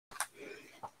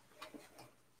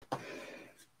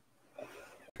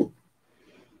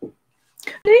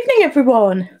morning,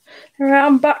 everyone.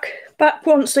 I'm back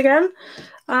once again.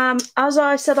 As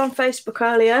I said on Facebook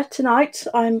earlier, tonight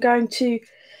I'm going to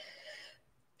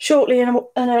shortly in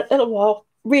a little while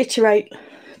reiterate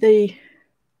the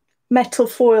metal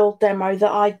foil demo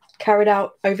that I carried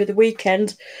out over the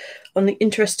weekend on the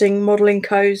Interesting Modelling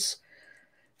Co's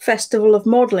Festival of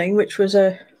Modelling, which was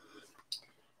a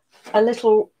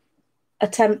little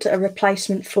attempt at a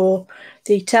replacement for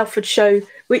the Telford show,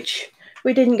 which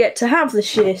we didn't get to have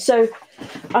this year. So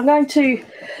I'm going to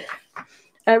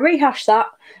rehash that,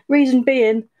 reason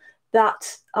being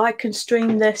that I can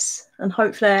stream this, and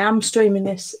hopefully I am streaming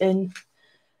this in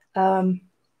 1080p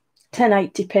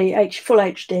full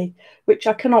HD, which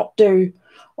I cannot do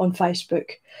on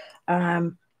Facebook.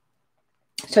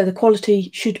 So the quality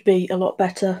should be a lot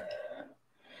better,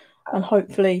 and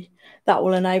hopefully that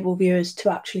will enable viewers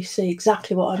to actually see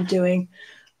exactly what I'm doing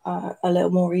a little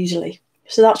more easily.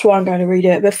 So that's why I'm going to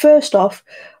redo it. But first off,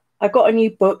 I got a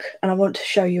new book and I want to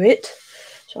show you it.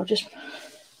 So I'll just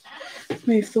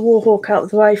move the Warhawk out of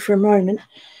the way for a moment.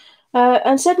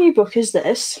 And said new book is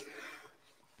this.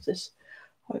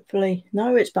 Hopefully,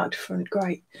 no, it's back to front.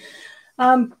 Great.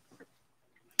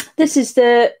 This is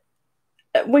the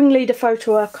Wing Leader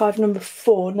Photo Archive number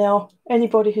 4. Now,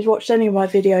 anybody who's watched any of my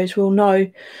videos will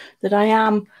know that I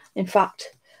am, in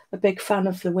fact, a big fan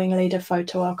of the Wing Leader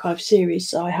Photo Archive series.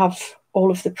 So I have all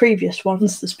of the previous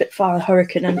ones, the Spitfire, the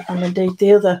Hurricane, and indeed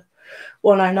the other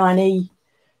 109E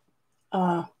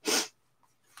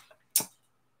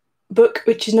book,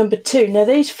 which is number 2. Now,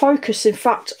 these focus, in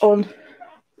fact, on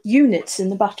units in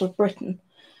the Battle of Britain.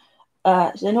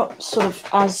 They're not sort of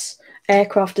as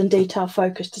aircraft and detail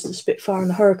focused as the Spitfire and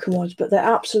the Hurricane ones, but they're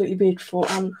absolutely beautiful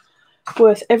and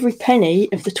worth every penny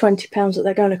of the £20 that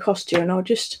they're going to cost you. And I'll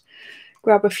just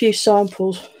grab a few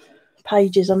samples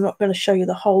pages. I'm not going to show you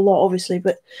the whole lot, obviously,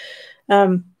 but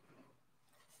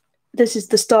this is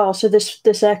the style. So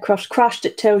this aircraft's crashed.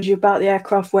 It tells you about the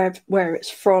aircraft, where it's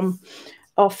from,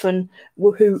 often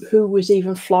who was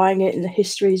even flying it, and the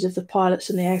histories of the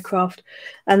pilots and the aircraft.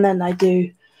 And then they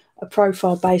do a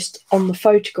profile based on the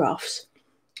photographs,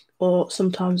 or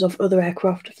sometimes of other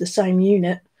aircraft of the same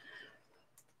unit.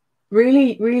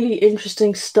 Really, really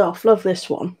interesting stuff. Love this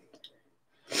one.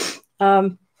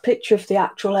 Picture of the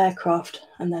actual aircraft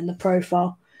and then the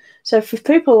profile. So for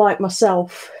people like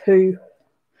myself who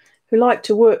like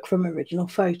to work from original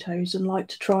photos and like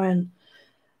to try and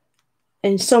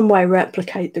in some way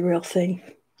replicate the real thing,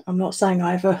 I'm not saying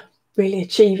I ever really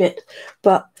achieve it,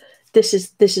 but this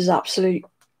is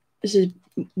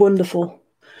wonderful,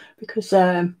 because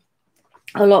a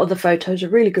lot of the photos are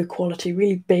really good quality,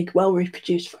 really big, well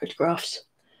reproduced photographs,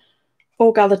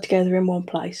 all gathered together in one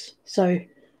place. So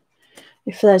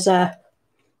if there's a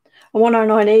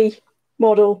 109E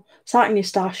model sat in your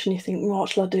stash and you think, what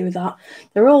shall I do with that?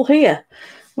 They're all here.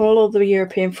 Well, all the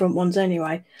European front ones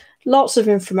anyway. Lots of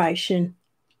information,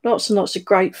 lots and lots of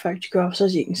great photographs,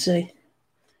 as you can see.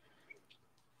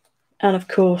 And of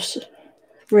course,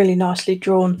 really nicely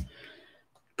drawn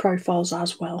profiles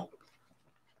as well.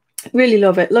 Really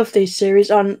love it. Love these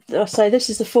series. And I say this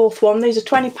is the 4th one. These are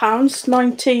 £20,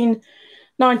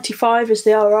 £19.95 is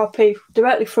the RRP,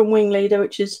 directly from Wing Leader,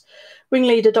 which is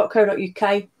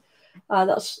wingleader.co.uk.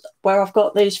 That's where I've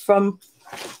got these from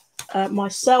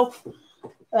myself.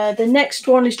 The next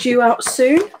one is due out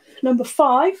soon, number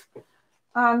 5,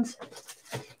 and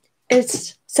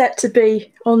it's set to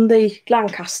be on the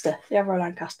Lancaster, the Avro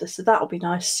Lancaster, so that'll be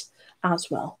nice as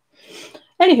well.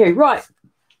 Anywho, right,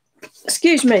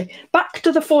 excuse me, back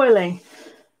to the foiling.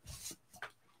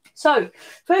 So,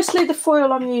 firstly, the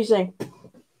foil I'm using.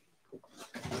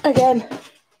 Again,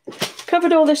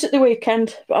 covered all this at the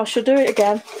weekend, but I shall do it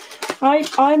again.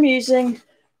 I'm using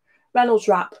Reynolds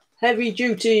Wrap, heavy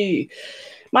duty,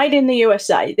 made in the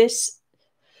USA. This,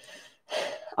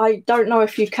 I don't know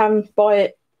if you can buy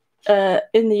it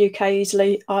in the UK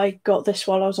easily. I got this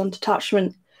while I was on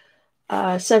detachment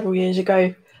several years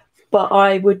ago, but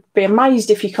I would be amazed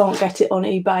if you can't get it on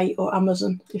eBay or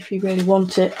Amazon if you really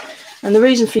want it. And the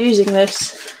reason for using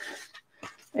this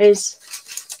is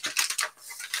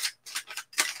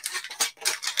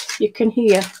you can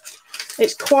hear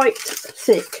it's quite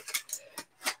thick.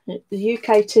 The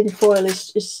UK tin foil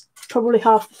is probably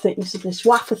half the thickness of this,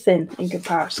 wafer thin in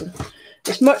comparison.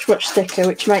 It's much, much thicker,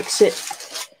 which makes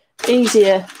it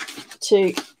easier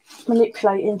to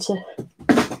manipulate into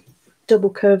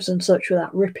double curves and such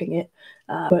without ripping it,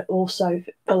 but also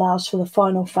allows for the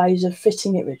final phase of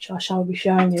fitting it, which I shall be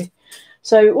showing you.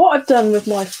 So what I've done with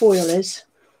my foil is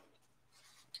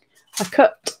I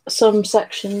cut some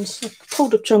sections, I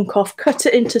pulled a chunk off, cut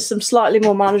it into some slightly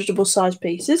more manageable size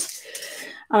pieces,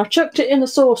 and I chucked it in a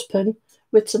saucepan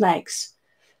with some eggs.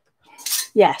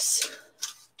 Yes,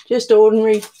 just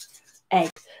ordinary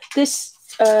egg. This,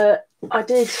 I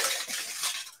did,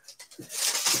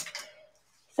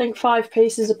 I think 5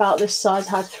 pieces about this size,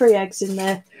 had 3 eggs in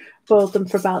there, boiled them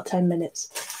for about 10 minutes.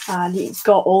 And it's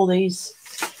got all these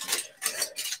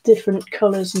different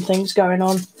colours and things going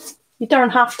on. You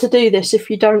don't have to do this if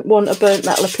you don't want a burnt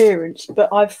metal appearance, but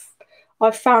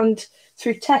I've found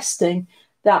through testing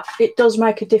that it does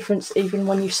make a difference even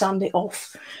when you sand it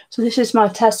off. So this is my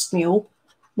test mule,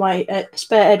 my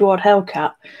spare Edward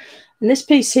Hellcat, and this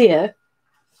piece here,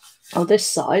 on this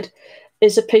side,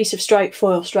 is a piece of straight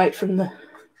foil straight from the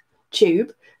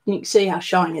tube, and you can see how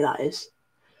shiny that is.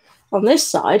 On this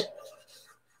side,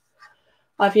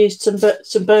 I've used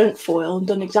some burnt foil and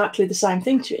done exactly the same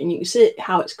thing to it, and you can see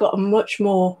how it's got a much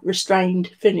more restrained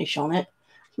finish on it.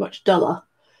 It's much duller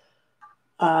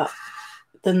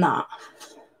than that.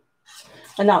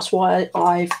 And that's why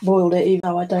I've boiled it, even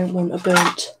though I don't want a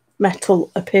burnt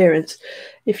metal appearance.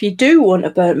 If you do want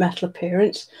a burnt metal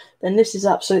appearance, then this is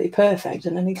absolutely perfect.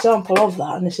 And an example of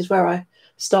that, and this is where I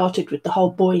started with the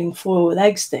whole boiling foil with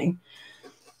eggs thing.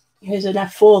 Here's an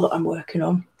F4 that I'm working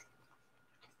on,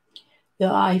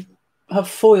 that I have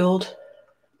foiled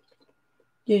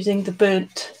using the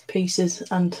burnt pieces,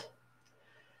 and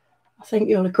I think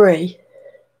you'll agree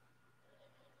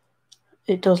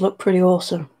it does look pretty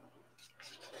awesome.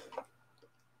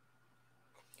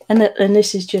 And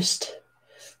this is just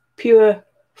pure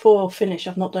foil finish.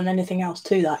 I've not done anything else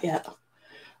to that yet.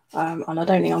 And I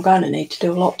don't think I'm going to need to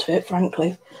do a lot to it,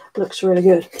 frankly. It looks really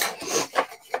good.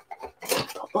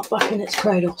 Pop that back in its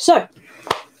cradle. So,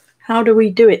 how do we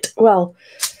do it? Well,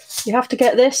 you have to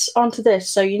get this onto this,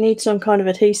 so you need some kind of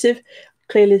adhesive.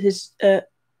 Clearly this is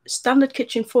standard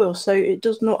kitchen foil, so it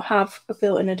does not have a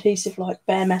built-in adhesive like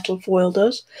bare metal foil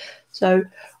does. So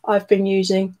I've been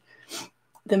using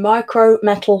the micro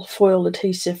metal foil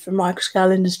adhesive from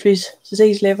Microscale Industries. This is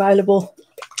easily available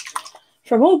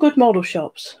from all good model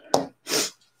shops.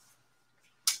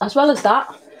 As well as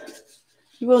that,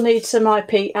 you will need some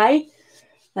IPA.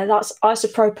 Now that's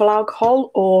isopropyl alcohol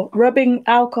or rubbing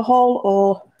alcohol,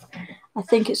 or I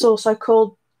think it's also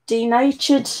called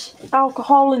denatured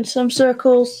alcohol in some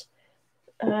circles.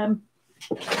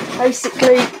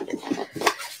 Basically,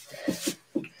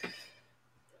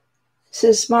 this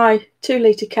is my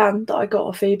 2-litre can that I got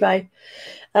off eBay.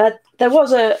 There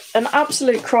was an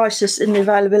absolute crisis in the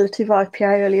availability of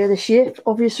IPA earlier this year, for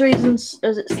obvious reasons,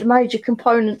 as it's the major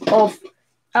component of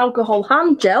alcohol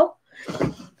hand gel,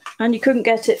 and you couldn't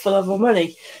get it for love or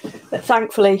money. But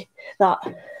thankfully, that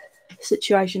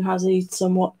situation has eased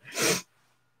somewhat.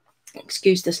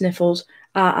 Excuse the sniffles.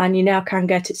 And you now can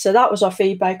get it. So that was off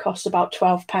eBay, cost about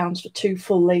 £12 for 2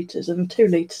 full litres, and 2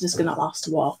 litres is going to last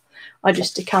a while. I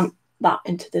just decant that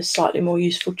into this slightly more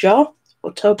useful jar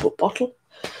or tub or bottle.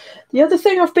 The other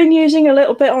thing I've been using a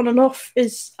little bit on and off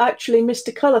is actually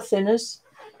Mr. Colour thinners.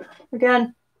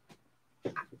 Again,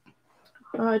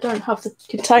 I don't have the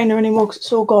container anymore because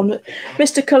it's all gone, but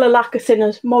Mr. Colour lacquer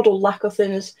thinners, model lacquer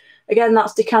thinners. Again,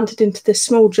 that's decanted into this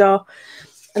small jar,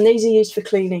 and these are used for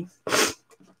cleaning,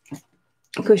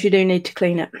 because you do need to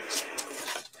clean it.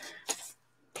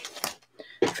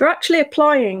 For actually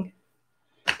applying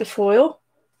the foil,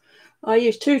 I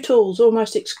use 2 tools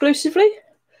almost exclusively: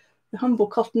 the humble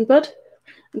cotton bud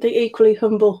and the equally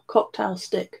humble cocktail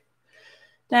stick.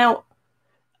 Now,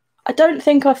 I don't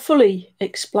think I fully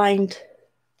explained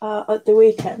at the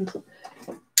weekend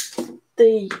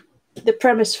the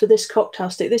premise for this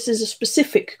cocktail stick. This is a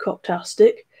specific cocktail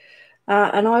stick,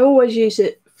 and I always use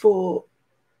it for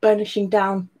burnishing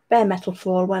down bare metal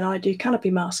foil when I do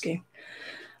canopy masking.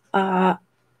 And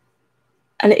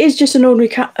it is just an ordinary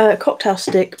cocktail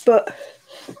stick, but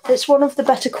it's one of the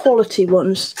better quality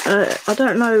ones. I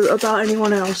don't know about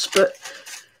anyone else, but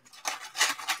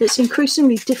it's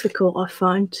increasingly difficult, I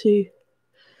find, to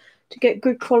get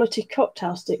good quality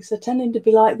cocktail sticks. They're tending to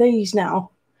be like these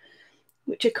now,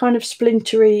 which are kind of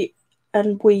splintery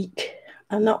and weak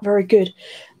and not very good.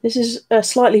 This is a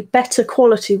slightly better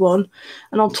quality one,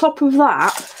 and on top of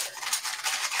that,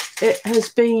 it has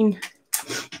been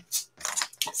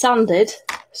sanded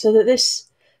so that this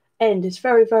end is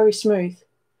very, very smooth.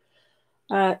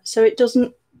 So it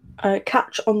doesn't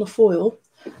catch on the foil,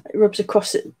 it rubs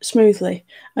across it smoothly.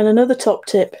 And another top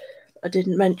tip I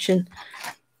didn't mention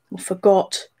or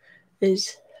forgot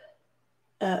is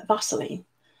Vaseline.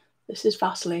 This is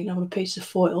Vaseline on a piece of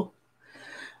foil.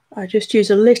 I just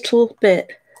use a little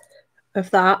bit of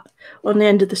that on the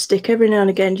end of the stick every now and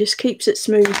again, just keeps it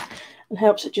smooth and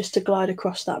helps it just to glide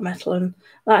across that metal, and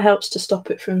that helps to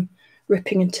stop it from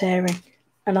ripping and tearing.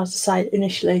 And as I say,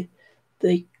 initially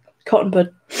the cotton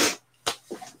bud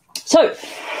So,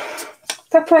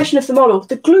 preparation of the model.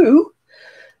 The glue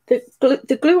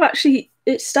actually,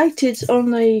 it's stated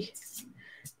on the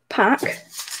pack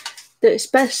that it's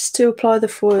best to apply the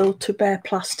foil to bare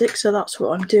plastic, so that's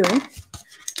what I'm doing.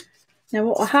 Now,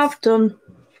 what I have done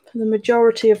for the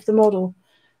majority of the model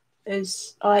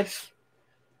is I've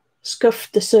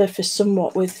scuffed the surface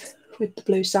somewhat with the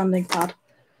blue sanding pad.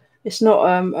 It's not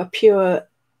a pure,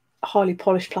 highly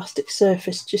polished plastic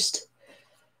surface, just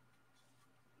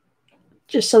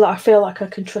so that I feel like I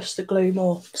can trust the glue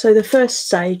more. So the first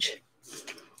stage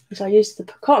is I use the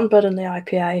cotton bud and the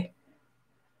IPA.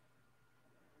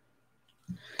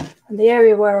 And the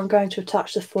area where I'm going to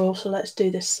attach the foil, so let's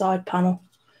do this side panel.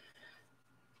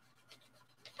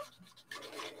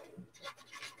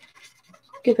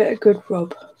 Give it a good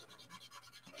rub.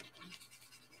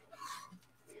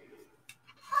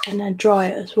 And then dry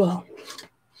it as well.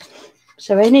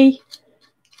 So any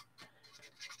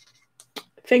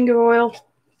finger oil,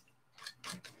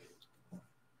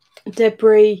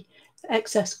 debris,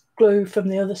 excess glue from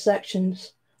the other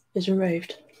sections is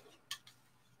removed.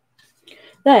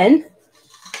 Then,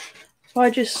 if I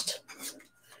just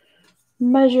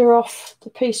measure off the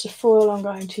piece of foil I'm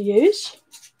going to use,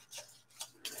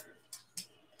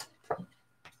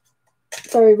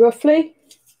 very roughly,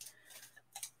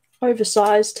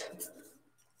 oversized,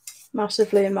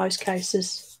 massively in most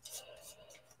cases.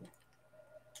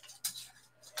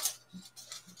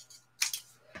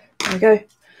 There we go.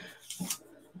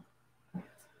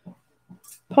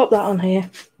 Pop that on here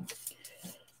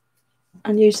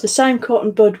and use the same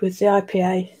cotton bud with the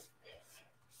IPA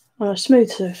on a smooth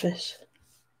surface.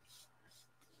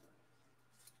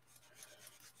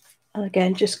 And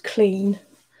again, just clean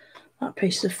that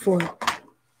piece of foil.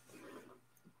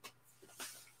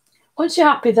 Once you're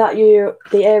happy that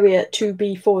the area to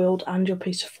be foiled and your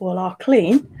piece of foil are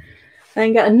clean,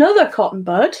 then get another cotton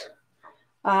bud.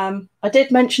 I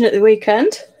did mention at the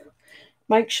weekend,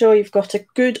 make sure you've got a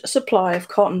good supply of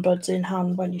cotton buds in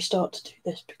hand when you start to do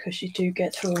this, because you do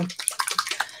get through them.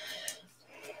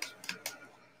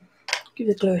 Give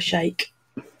the glue a shake.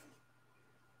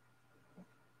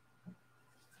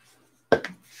 And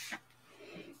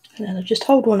then I just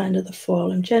hold one end of the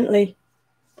foil and gently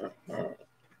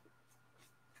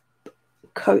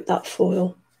coat that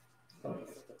foil.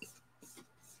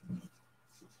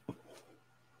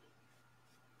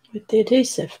 With the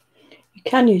adhesive. You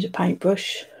can use a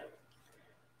paintbrush.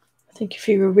 I think if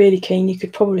you were really keen, you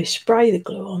could probably spray the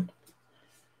glue on.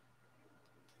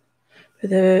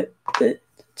 But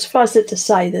suffice it to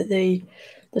say that the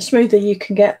smoother you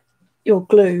can get your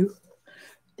glue,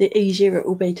 the easier it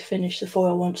will be to finish the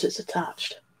foil once it's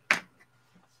attached.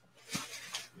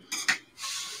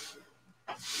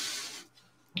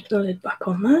 The lid back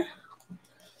on there.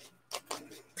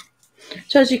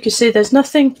 So as you can see, there's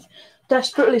nothing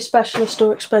desperately specialist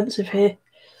or expensive here.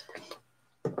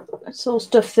 It's all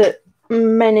stuff that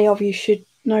many of you should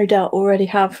no doubt already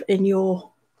have in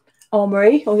your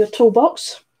armoury or your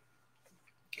toolbox.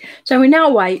 So we now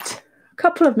wait a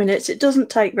couple of minutes. It doesn't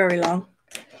take very long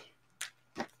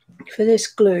for this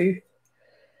glue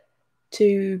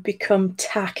to become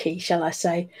tacky, shall I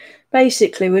say.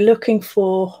 Basically, we're looking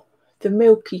for the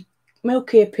milky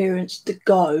appearance to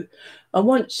go. And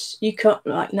once you can't,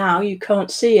 like now, you can't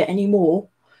see it anymore,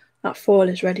 that foil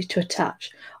is ready to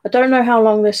attach. I don't know how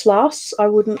long this lasts. I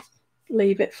wouldn't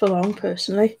leave it for long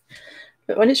personally.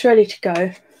 But when it's ready to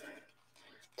go,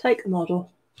 take the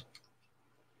model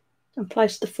and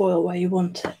place the foil where you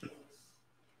want it.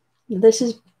 This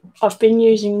is, I've been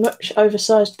using much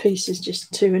oversized pieces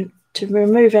just to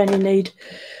remove any need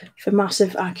for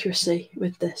massive accuracy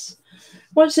with this.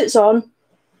 Once it's on,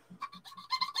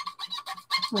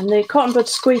 and the cotton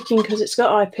bud's squeaking because it's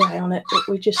got IPA on it, but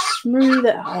we just smooth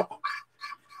it out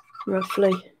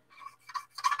roughly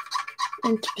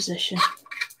into position.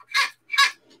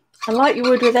 And like you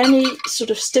would with any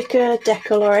sort of sticker,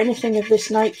 decal or anything of this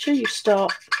nature, you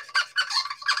start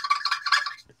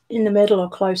in the middle or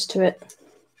close to it,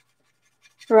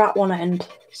 or at one end,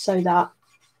 so that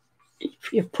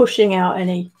if you're pushing out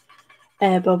any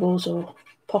air bubbles or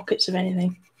pockets of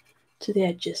anything to the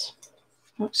edges.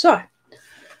 Like so.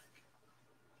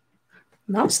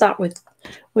 And that's that with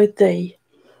the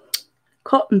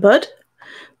cotton bud.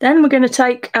 Then we're going to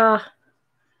take our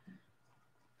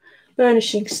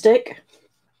burnishing stick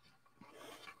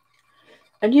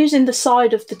and using the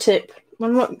side of the tip,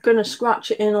 I'm not going to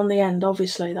scratch it in on the end,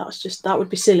 obviously, that would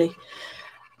be silly.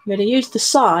 I'm going to use the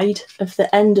side of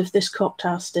the end of this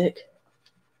cocktail stick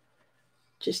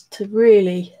just to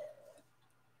really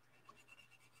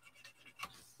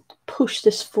push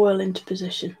this foil into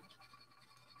position.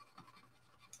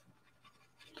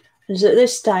 Is at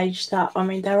this stage that, I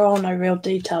mean, there are no real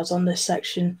details on this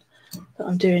section that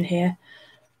I'm doing here,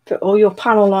 but all your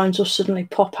panel lines will suddenly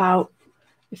pop out.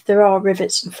 If there are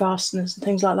rivets and fasteners and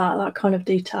things like that, that kind of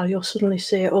detail, you'll suddenly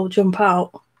see it all jump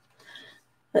out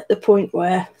at the point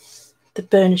where the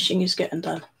burnishing is getting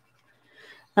done.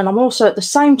 And I'm also at the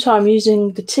same time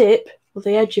using the tip, or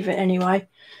the edge of it anyway,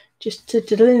 just to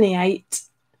delineate,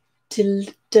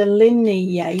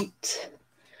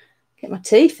 get my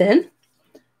teeth in,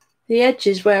 the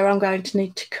edges where I'm going to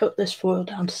need to cut this foil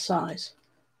down to size.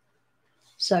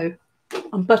 So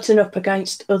I'm butting up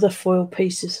against other foil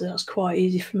pieces, so that's quite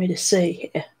easy for me to see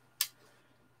here.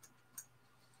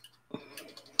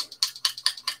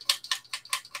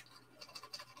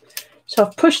 So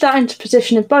I've pushed that into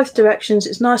position in both directions.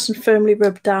 It's nice and firmly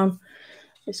rubbed down.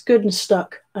 It's good and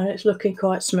stuck, and it's looking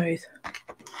quite smooth.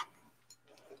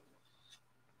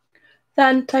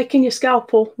 Then taking your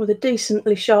scalpel with a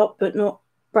decently sharp but not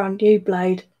brand new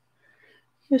blade,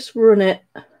 just run it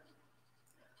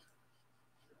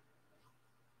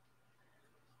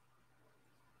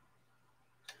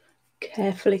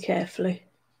carefully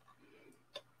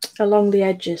along the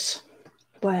edges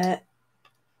where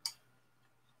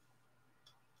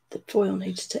the foil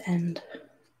needs to end.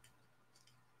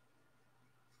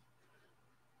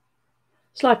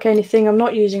 It's like anything, I'm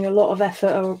not using a lot of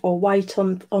effort or weight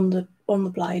on the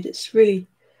blade. It's really,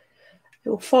 it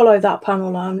will follow that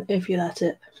panel line if you let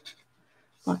it,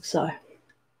 like so.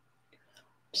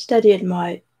 Steadying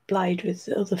my blade with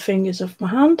the other fingers of my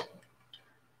hand.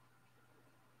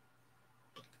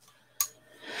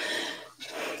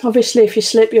 Obviously, if you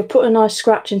slip, you'll put a nice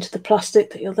scratch into the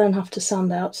plastic that you'll then have to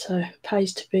sand out, so it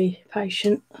pays to be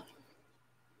patient.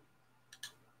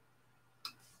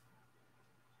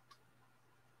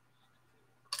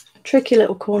 Tricky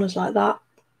little corners like that,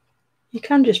 you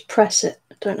can just press it,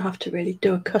 don't have to really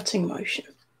do a cutting motion.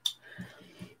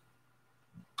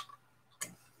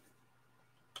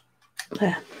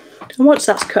 There. And once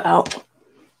that's cut out,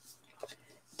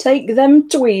 take them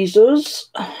tweezers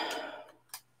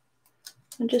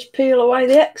and just peel away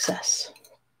the excess.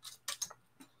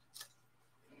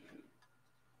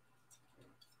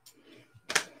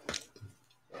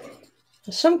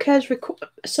 Some care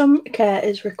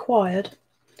is required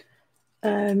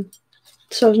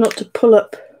so as not to pull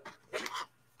up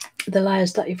the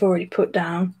layers that you've already put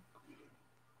down.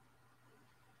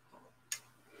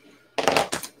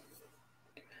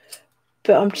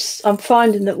 But I'm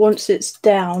finding that once it's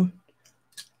down,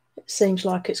 it seems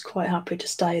like it's quite happy to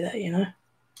stay there, you know.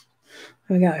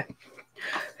 There we go.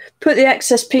 Put the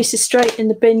excess pieces straight in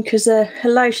the bin because they're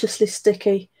hilariously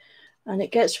sticky, and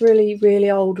it gets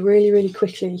really old really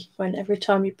quickly when every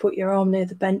time you put your arm near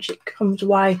the bench it comes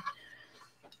away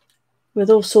with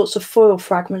all sorts of foil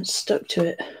fragments stuck to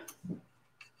it.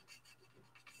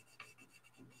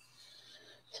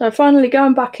 So finally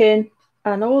going back in,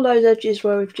 and all those edges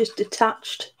where we've just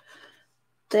detached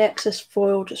the excess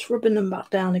foil, just rubbing them back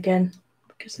down again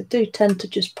because they do tend to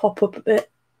just pop up a bit.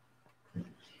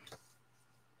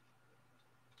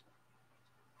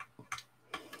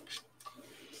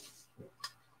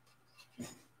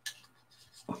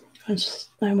 And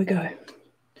there we go.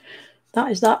 That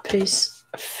is that piece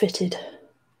fitted.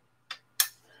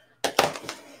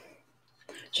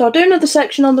 So I'll do another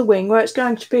section on the wing where it's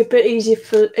going to be a bit easier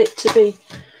for it to be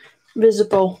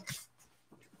visible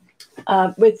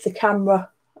with the camera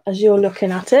as you're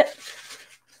looking at it.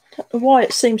 I don't know why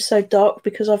it seems so dark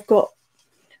because I've got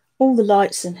all the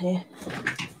lights in here.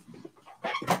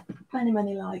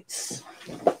 Many lights.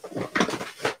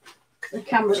 The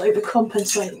camera's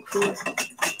overcompensating for it.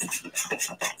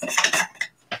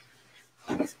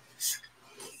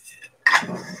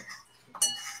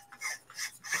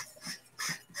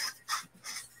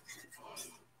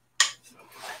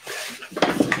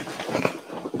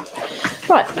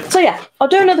 Right, so yeah, I'll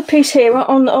do another piece here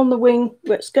on the wing,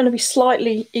 but it's going to be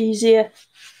slightly easier.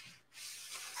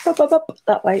 Up,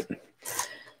 that way.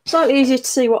 Slightly easier to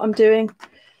see what I'm doing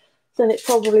than it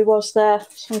probably was there.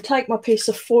 So I'm going to take my piece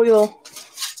of foil,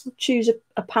 choose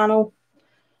a panel.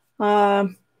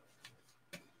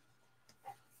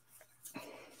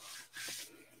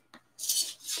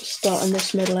 Just start in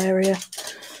this middle area.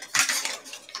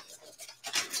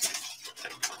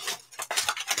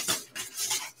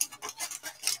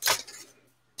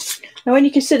 Now, when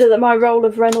you consider that my roll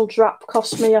of Reynolds wrap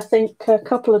cost me, I think, a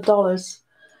couple of dollars,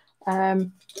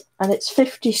 and it's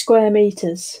 50 square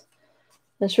meters,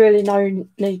 there's really no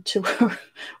need to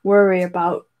worry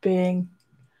about being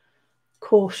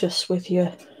cautious with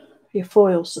your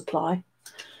foil supply.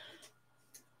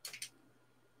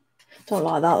 Don't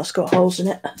like that, that's got holes in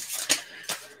it.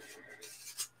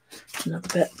 Another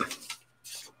bit.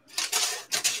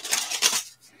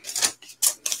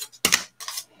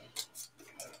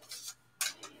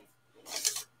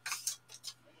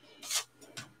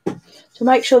 So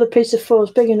make sure the piece of foil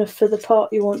is big enough for the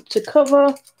part you want to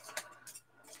cover.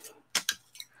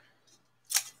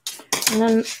 And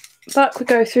then back we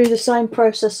go through the same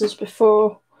process as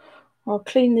before. I'll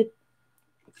clean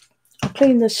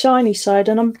the shiny side,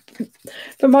 and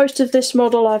for most of this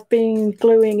model I've been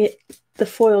gluing the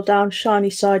foil down,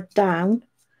 shiny side down.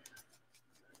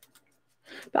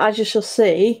 But as you shall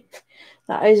see,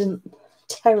 that isn't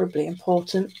terribly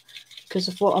important because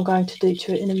of what I'm going to do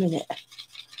to it in a minute.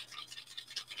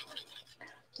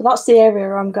 So that's the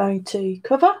area I'm going to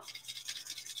cover.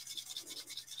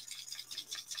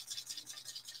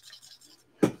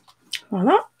 Like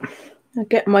that. I'll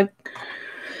get my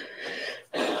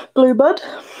glue bud.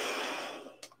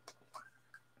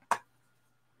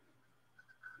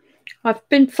 I've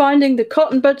been finding the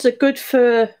cotton buds are good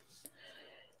for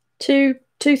two,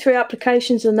 3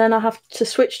 applications, and then I have to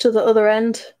switch to the other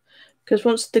end because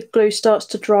once the glue starts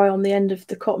to dry on the end of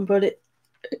the cotton bud,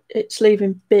 it's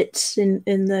leaving bits in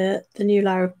the new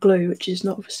layer of glue, which is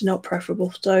obviously not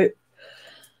preferable. So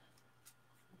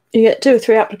you get 2 or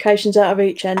 3 applications out of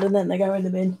each end, and then they go in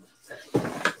the bin.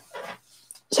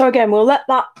 So again, we'll let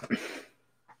that. You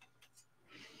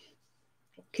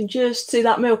can just see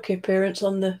that milky appearance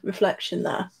on the reflection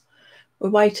there.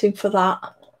 We're waiting for that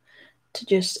to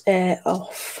just air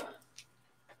off.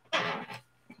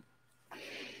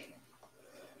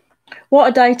 What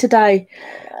a day today.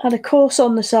 Had a course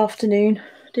on this afternoon,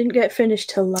 didn't get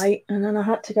finished till late, and then I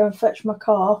had to go and fetch my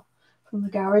car from the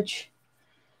garage.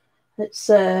 It's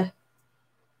the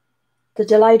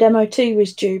delayed MOT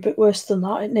was due, but worse than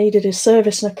that, it needed a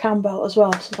service and a cam belt as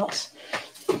well, so that's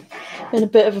been a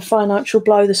bit of a financial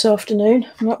blow this afternoon,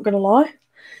 I'm not going to lie.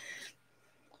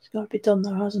 It's got to be done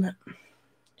though, hasn't it?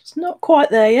 It's not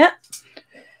quite there yet.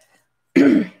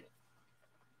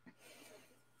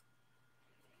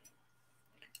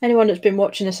 Anyone that's been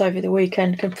watching this over the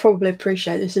weekend can probably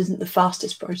appreciate this isn't the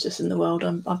fastest process in the world.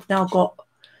 I've now got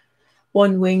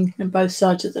one wing and both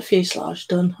sides of the fuselage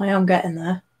done. I am getting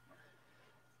there.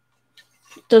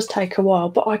 It does take a while,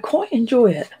 but I quite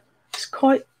enjoy it. It's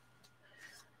quite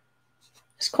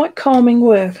calming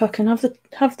work. I can have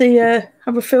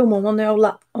a film on the old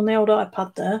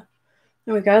iPad there.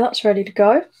 There we go. That's ready to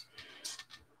go.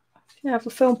 Yeah, have a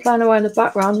film playing away in the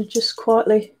background and just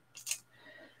quietly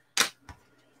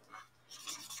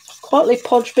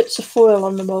podge bits of foil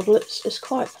on the model.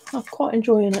 I'm quite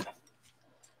enjoying it.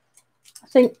 I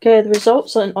think the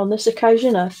results on this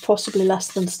occasion are possibly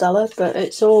less than stellar, but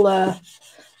it's all a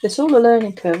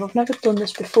learning curve. I've never done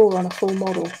this before on a full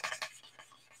model.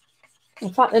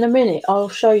 In fact, in a minute I'll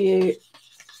show you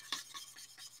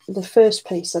the first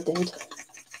piece I did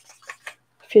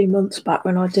a few months back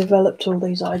when I developed all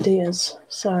these ideas.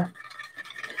 So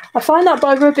I find that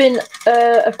by rubbing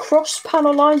across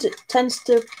panel lines, it tends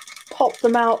to pop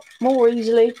them out more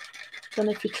easily than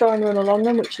if you try and run along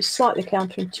them, which is slightly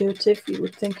counterintuitive. You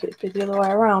would think it'd be the other way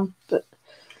around. But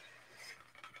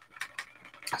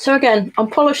so again, I'm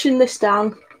polishing this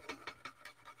down.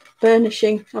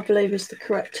 Burnishing, I believe, is the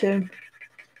correct term.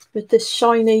 With this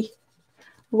shiny,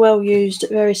 well-used,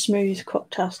 very smooth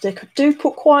cocktail stick. I do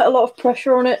put quite a lot of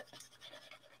pressure on it.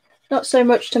 Not so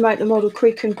much to make the model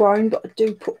creak and groan, but I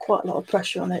do put quite a lot of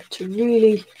pressure on it to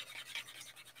really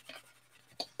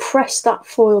press that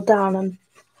foil down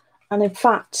and in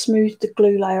fact smooth the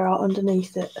glue layer out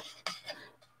underneath it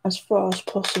as far as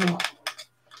possible.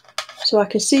 So I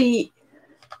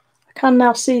can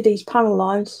now see these panel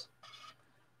lines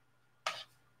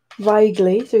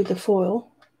vaguely through the foil.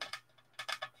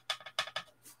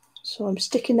 So I'm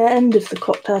sticking the end of the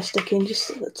cocktail stick in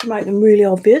just to make them really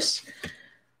obvious.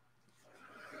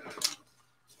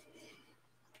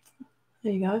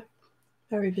 There you go,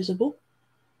 very visible.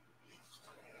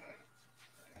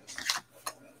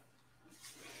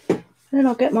 Then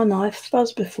I'll get my knife,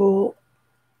 as before.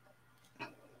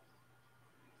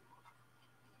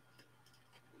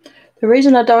 The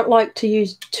reason I don't like to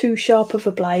use too sharp of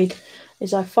a blade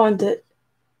is I find that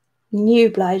new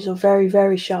blades or very,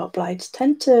 very sharp blades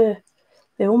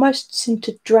they almost seem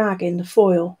to drag in the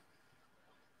foil,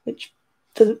 which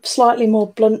the slightly more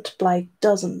blunt blade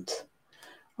doesn't.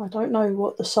 I don't know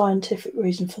what the scientific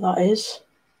reason for that is,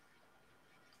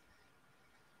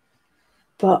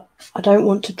 but I don't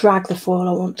want to drag the foil,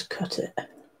 I want to cut it.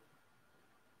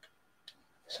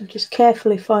 So just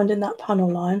carefully finding that panel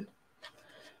line.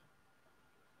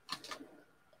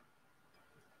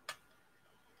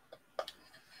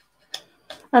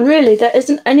 And really, there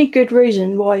isn't any good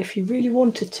reason why, if you really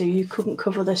wanted to, you couldn't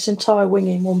cover this entire wing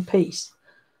in one piece.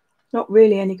 Not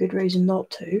really any good reason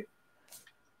not to.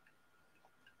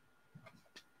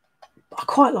 But I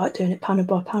quite like doing it panel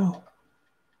by panel.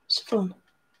 It's fun.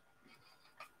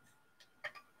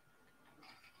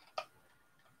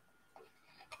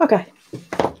 Okay,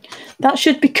 that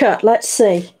should be cut. Let's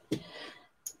see.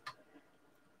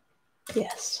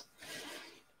 Yes.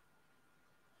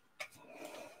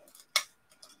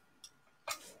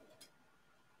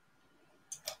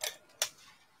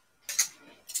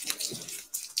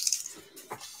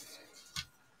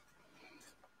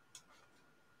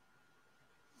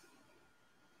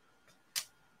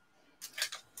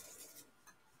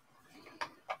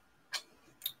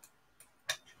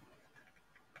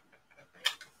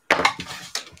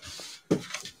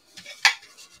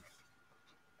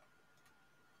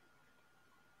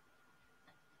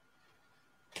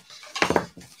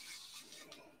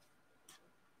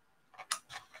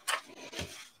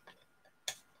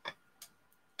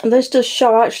 And this does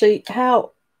show actually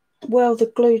how well the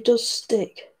glue does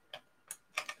stick.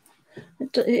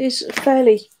 It is a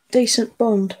fairly decent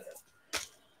bond.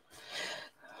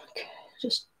 Okay,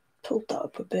 just pulled that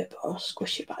up a bit, but I'll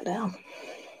squish it back down.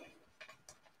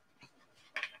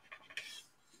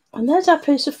 And there's our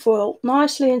piece of foil,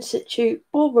 nicely in situ,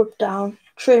 all rubbed down,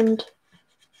 trimmed,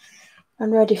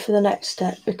 and ready for the next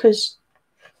step, because,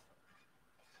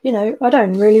 you know, I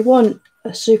don't really want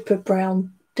a super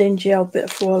brown dingy old bit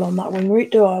of foil on that wing root,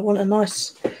 do I? I want a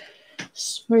nice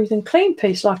smooth and clean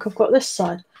piece like I've got this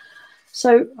side.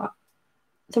 So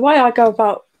the way I go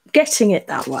about getting it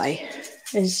that way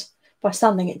is by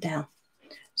sanding it down.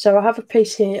 So I have a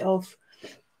piece here of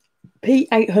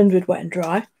P800 wet and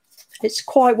dry. It's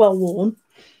quite well worn,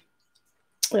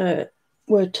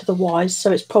 word to the wise, so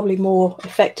it's probably more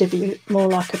effectively more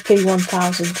like a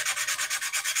P1000.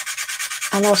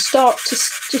 And I'll start to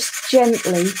just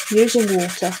gently, using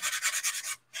water,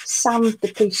 sand the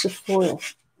piece of foil.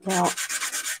 Now,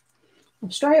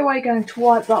 I'm straight away going to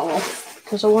wipe that off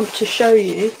because I want to show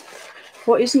you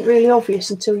what isn't really obvious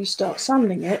until you start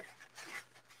sanding it.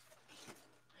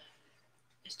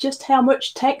 It's just how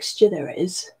much texture there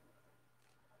is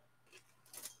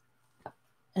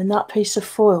in that piece of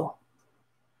foil.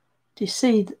 Do you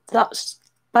see that's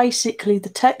basically the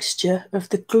texture of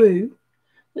the glue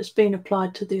that's been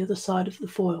applied to the other side of the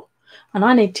foil, and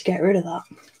I need to get rid of that.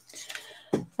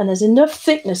 And there's enough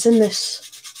thickness in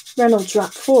this Reynolds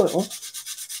wrap foil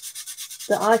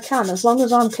that I can, as long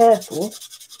as I'm careful,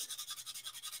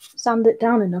 sand it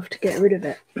down enough to get rid of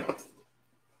it.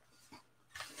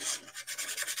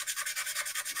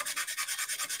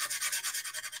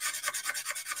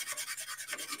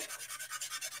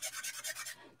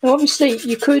 Now obviously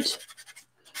you could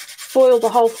foil the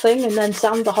whole thing and then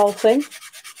sand the whole thing.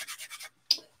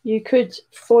 You could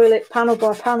foil it panel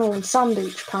by panel and sand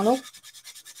each panel.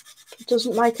 It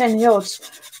doesn't make any odds.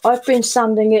 I've been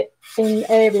sanding it in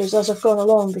areas as I've gone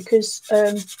along because,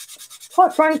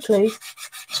 quite frankly,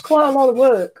 it's quite a lot of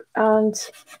work. And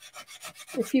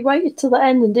if you waited till the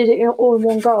end and did it all in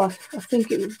one go, I think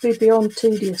it would be beyond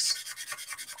tedious,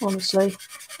 honestly.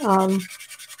 It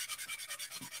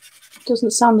doesn't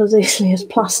sand as easily as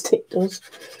plastic does.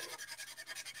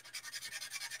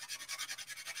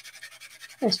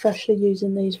 Especially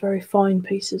using these very fine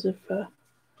pieces of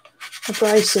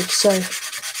abrasive. So,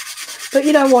 but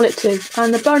you don't want it to.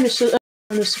 And the bonus of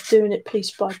doing it piece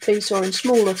by piece or in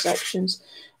smaller sections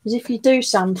is if you do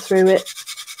sand through it,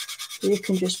 you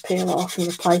can just peel it off and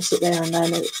replace it there and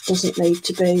then. It doesn't need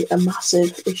to be a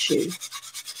massive issue.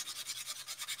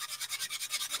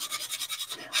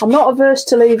 I'm not averse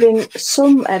to leaving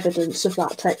some evidence of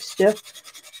that texture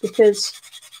because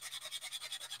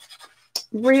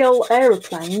real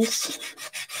aeroplanes,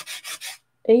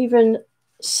 even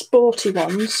sporty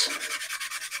ones,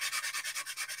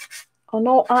 are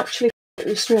not actually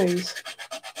smooth,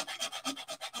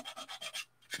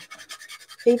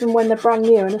 even when they're brand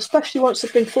new, and especially once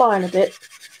they've been flying a bit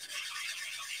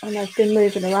and they've been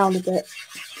moving around a bit.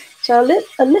 So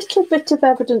a little bit of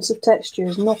evidence of texture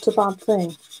is not a bad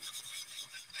thing.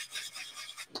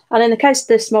 And in the case of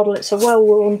this model, it's a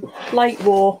well-worn late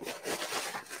war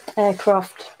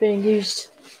aircraft being used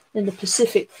in the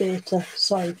Pacific theatre.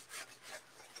 So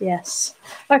yes.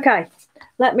 Okay,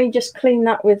 let me just clean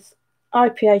that with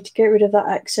IPA to get rid of that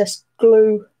excess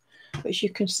glue, which you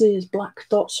can see as black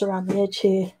dots around the edge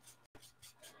here.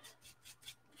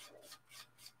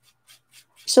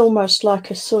 It's almost like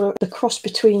a sort of the cross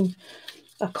between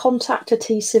a contact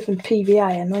adhesive and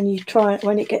PVA, and when you try it,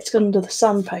 when it gets under the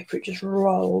sandpaper, it just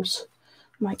rolls,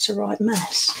 makes a right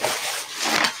mess.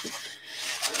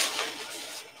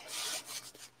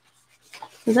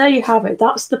 So there you have it.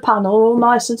 That's the panel, all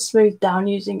nice and smoothed down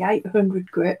using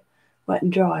 800 grit, wet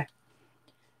and dry.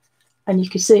 And you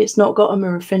can see it's not got a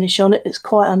mirror finish on it. It's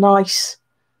quite a nice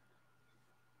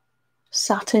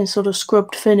satin sort of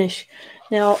scrubbed finish.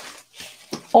 Now,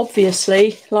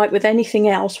 obviously, like with anything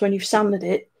else, when you've sanded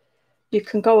it, you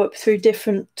can go up through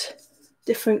different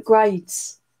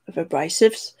grades of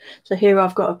abrasives. So here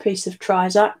I've got a piece of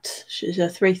Trizact, which is a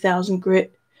 3000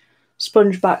 grit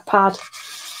sponge back pad.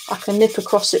 I can nip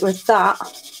across it with that,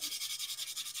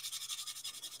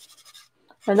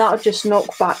 and that'll just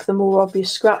knock back the more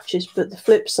obvious scratches. But the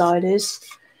flip side is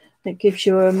it gives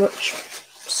you a much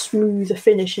smoother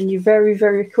finish, and you very,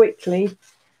 very quickly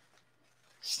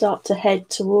start to head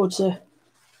towards a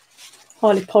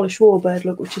highly polished warbird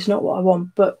look, which is not what I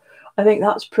want, but I think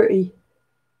that's pretty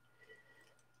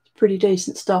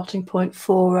decent starting point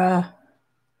for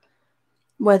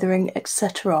weathering,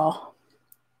 etc.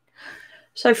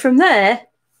 So from there,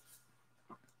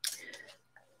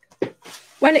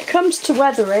 when it comes to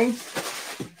weathering,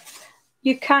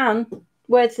 you can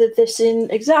weather this in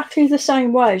exactly the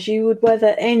same way as you would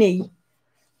weather any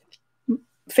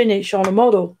finish on a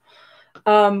model.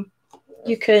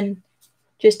 You can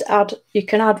just add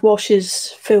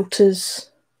washes, filters,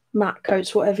 matte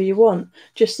coats, whatever you want,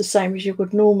 just the same as you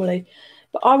would normally.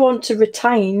 But I want to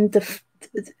retain the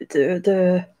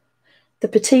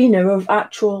patina of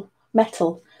actual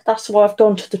metal. That's why I've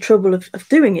gone to the trouble of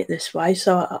doing it this way.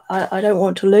 So I don't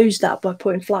want to lose that by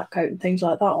putting flat coat and things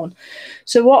like that on.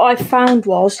 So what I found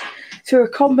was, through a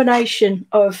combination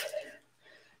of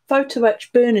photo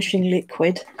etch burnishing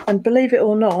liquid and, believe it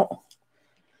or not,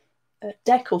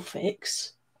 Decal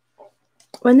Fix,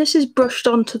 when this is brushed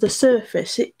onto the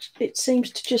surface, it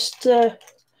seems to just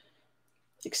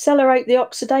accelerate the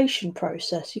oxidation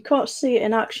process. You can't see it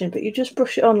in action, but you just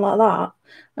brush it on like that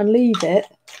and leave it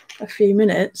a few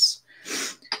minutes,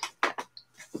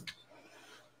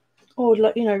 or,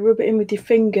 like, you know, rub it in with your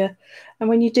finger, and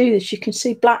when you do this you can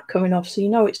see black coming off, so you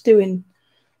know it's doing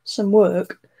some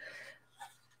work,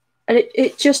 and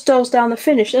it just dulls down the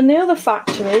finish. And the other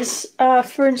factor is,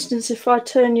 for instance, if I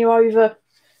turn you over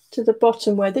to the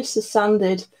bottom where this is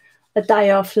sanded a day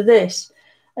after this,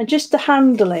 and just the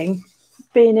handling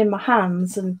being in my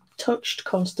hands and touched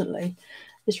constantly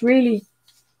is really,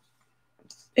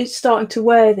 it's starting to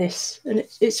wear this, and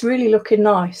it's really looking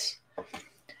nice.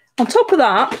 On top of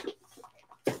that,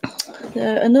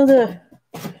 another,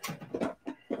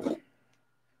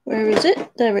 where is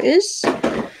it? There it is.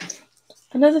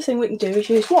 Another thing we can do is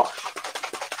use wash.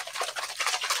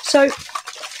 So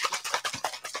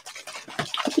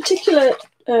a particular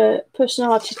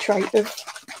personality trait of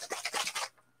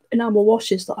enamel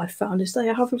washes that I've found is they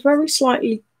have a very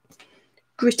slightly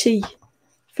gritty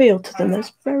feel to them.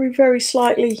 There's very, very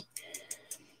slightly,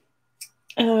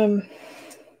 there's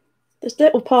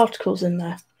little particles in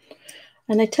there,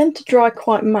 and they tend to dry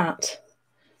quite matte.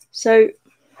 So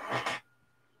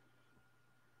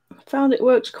I found it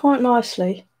works quite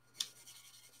nicely.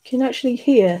 You can actually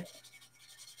hear,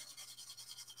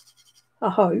 I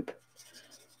hope,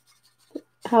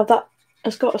 how that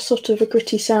has got a sort of a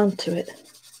gritty sound to it.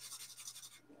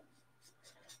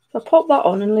 I pop that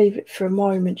on and leave it for a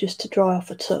moment just to dry off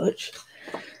a touch.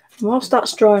 And whilst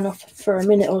that's drying off for a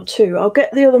minute or two, I'll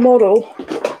get the other model.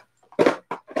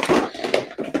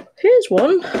 Here's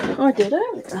one I did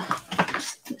earlier.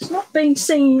 It's not been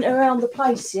seen around the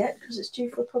place yet because it's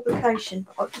due for publication,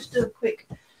 but I'll just do a quick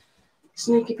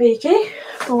sneaky peeky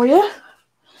for you.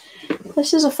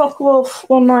 This is a Focke-Wulf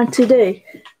 190D,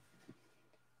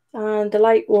 and the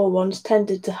late war ones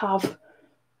tended to have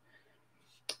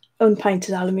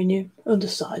unpainted aluminium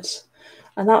undersides,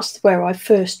 and that's where I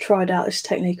first tried out this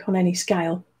technique on any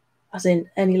scale, as in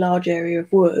any large area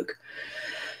of work,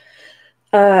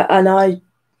 and I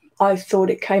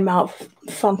thought it came out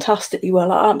fantastically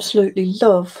well. I absolutely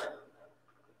love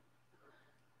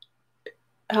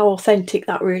how authentic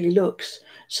that really looks.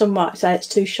 Some might say it's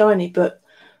too shiny, but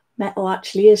metal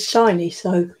actually is shiny,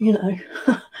 so, you know.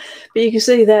 But you can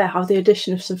see there how the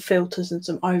addition of some filters and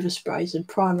some oversprays and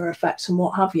primer effects and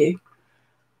what have you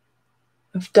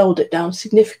have dulled it down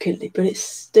significantly, but it's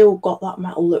still got that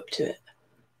metal look to it.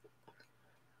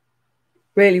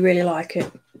 Really, really like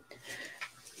it.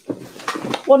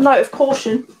 One note of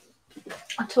caution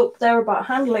I took there about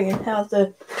handling and how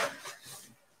the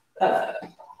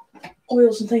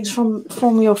oils and things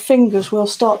from your fingers will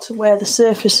start to wear the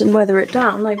surface and weather it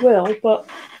down. They will, but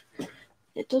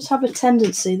it does have a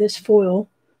tendency, this foil,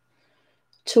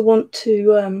 to want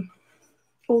to,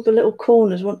 all the little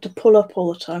corners want to pull up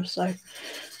all the time, so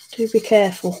do be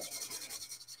careful.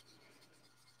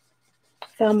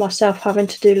 Found myself having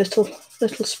to do little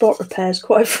spot repairs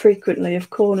quite frequently of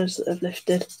corners that have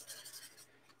lifted.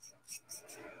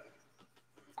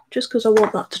 Just because I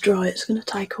want that to dry, it's going to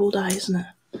take all day, isn't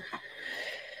it?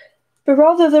 But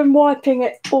rather than wiping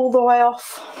it all the way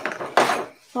off,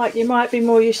 like you might be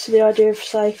more used to the idea of,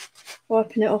 say,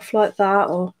 wiping it off like that,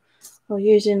 or or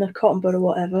using the cotton bud or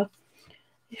whatever,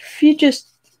 if you just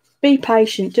be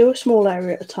patient, do a small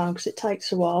area at a time because it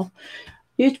takes a while.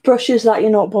 Use brushes that you're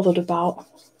not bothered about.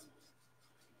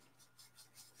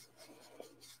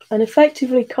 And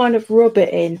effectively kind of rub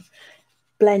it in,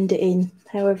 blend it in,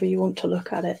 however you want to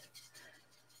look at it.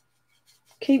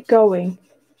 Keep going.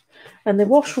 And the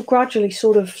wash will gradually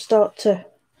sort of start to,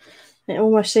 it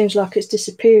almost seems like it's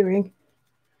disappearing.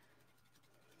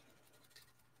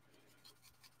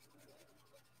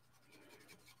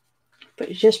 But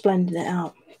you're just blending it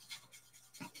out.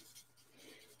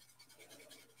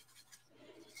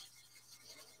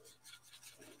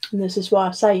 And this is why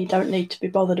I say you don't need to be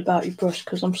bothered about your brush,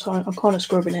 because I'm kind of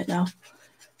scrubbing it now.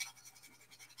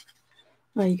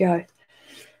 There you go.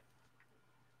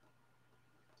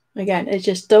 Again, it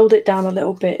just dulled it down a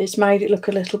little bit. It's made it look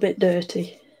a little bit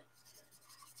dirty.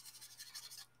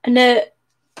 And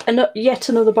yet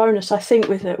another bonus, I think,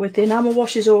 with the enamel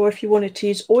washes, or if you wanted to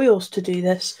use oils to do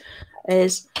this,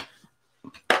 is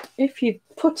if you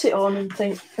put it on and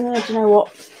think, oh, do you know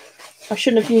what? I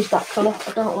shouldn't have used that colour.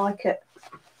 I don't like it.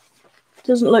 It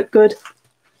doesn't look good.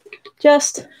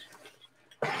 Just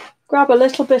grab a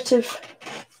little bit of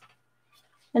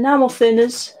enamel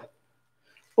thinners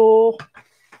or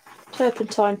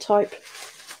turpentine type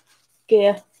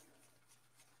gear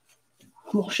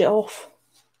and wash it off.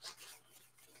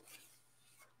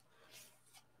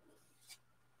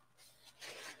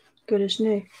 Good as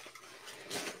new.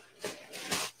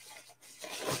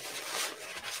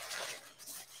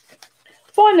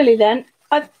 Finally then,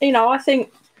 I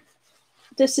think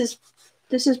this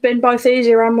has been both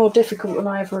easier and more difficult than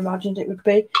I ever imagined it would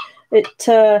be. It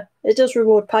does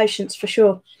reward patience for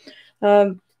sure.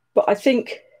 But I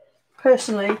think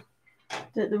personally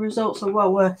that the results are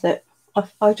well worth it.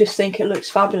 I just think it looks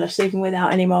fabulous even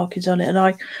without any markings on it, and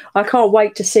I can't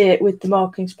wait to see it with the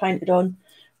markings painted on,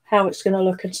 how it's going to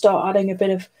look, and start adding a bit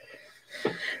of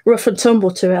rough and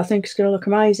tumble to it. I think it's going to look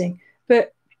amazing.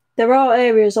 But there are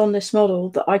areas on this model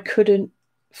that I couldn't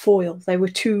foil. They were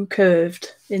too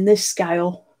curved in this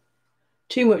scale,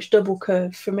 too much double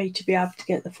curve for me to be able to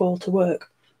get the foil to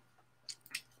work.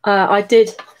 I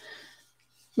did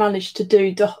manage to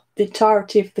do the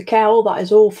entirety of the cowl. That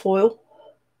is all foil,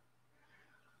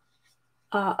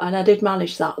 and I did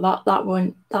manage that. That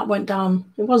went down.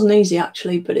 It wasn't easy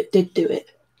actually, but it did do it.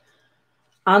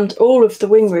 And all of the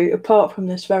wing root, apart from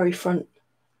this very front,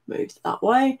 moved that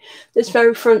way. This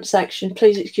very front section,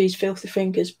 please excuse filthy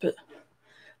fingers, but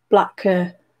black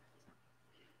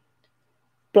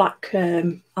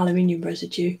aluminium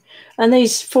residue, and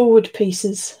these forward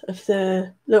pieces of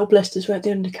the little blisters where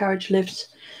the undercarriage lives,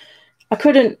 I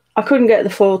couldn't get the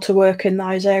foil to work in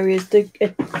those areas.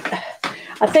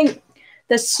 I think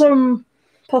there's some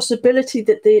possibility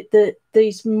that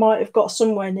these might have got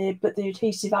somewhere near, but the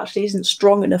adhesive actually isn't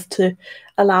strong enough to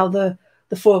allow the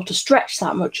foil to stretch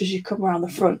that much as you come around the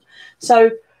front.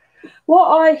 So what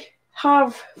I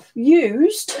have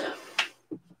used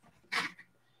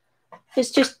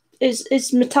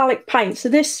is metallic paint. So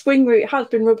this wing root has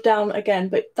been rubbed down again,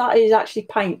 but that is actually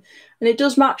paint, and it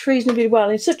does match reasonably well.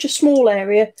 In such a small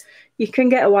area, you can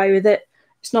get away with it.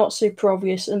 It's not super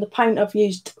obvious, and the paint I've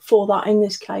used for that in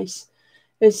this case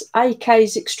is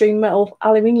AK's Extreme Metal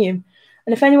Aluminium.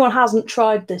 And if anyone hasn't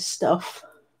tried this stuff,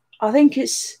 I think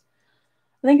it's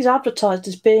advertised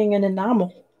as being an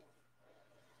enamel.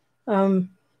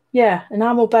 Yeah,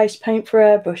 enamel-based paint for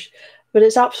airbrush, but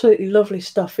it's absolutely lovely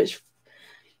stuff. It's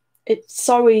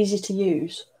so easy to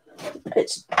use.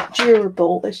 It's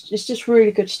durable. It's just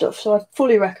really good stuff. So I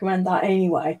fully recommend that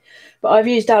anyway. But I've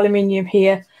used aluminium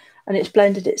here, and it's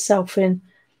blended itself in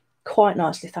quite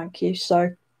nicely. Thank you.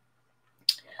 So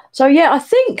yeah, I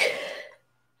think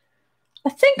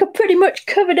I pretty much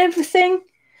covered everything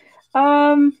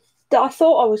that I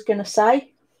thought I was going to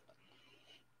say.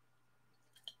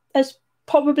 There's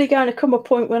probably going to come a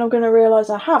point when I'm going to realise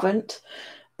I haven't.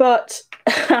 But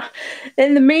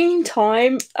in the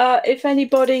meantime, if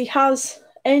anybody has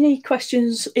any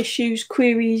questions, issues,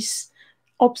 queries,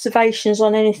 observations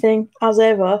on anything, as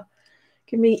ever,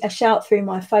 give me a shout through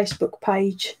my Facebook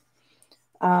page,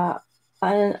 and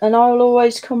I will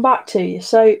always come back to you.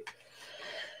 So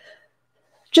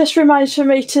just remains for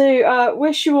me to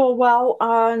wish you all well,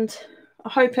 and I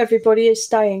hope everybody is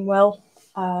staying well.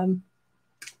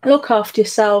 Look after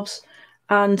yourselves,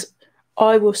 and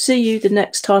I will see you the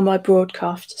next time I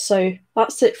broadcast. So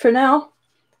that's it for now.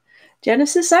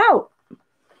 Genesis out.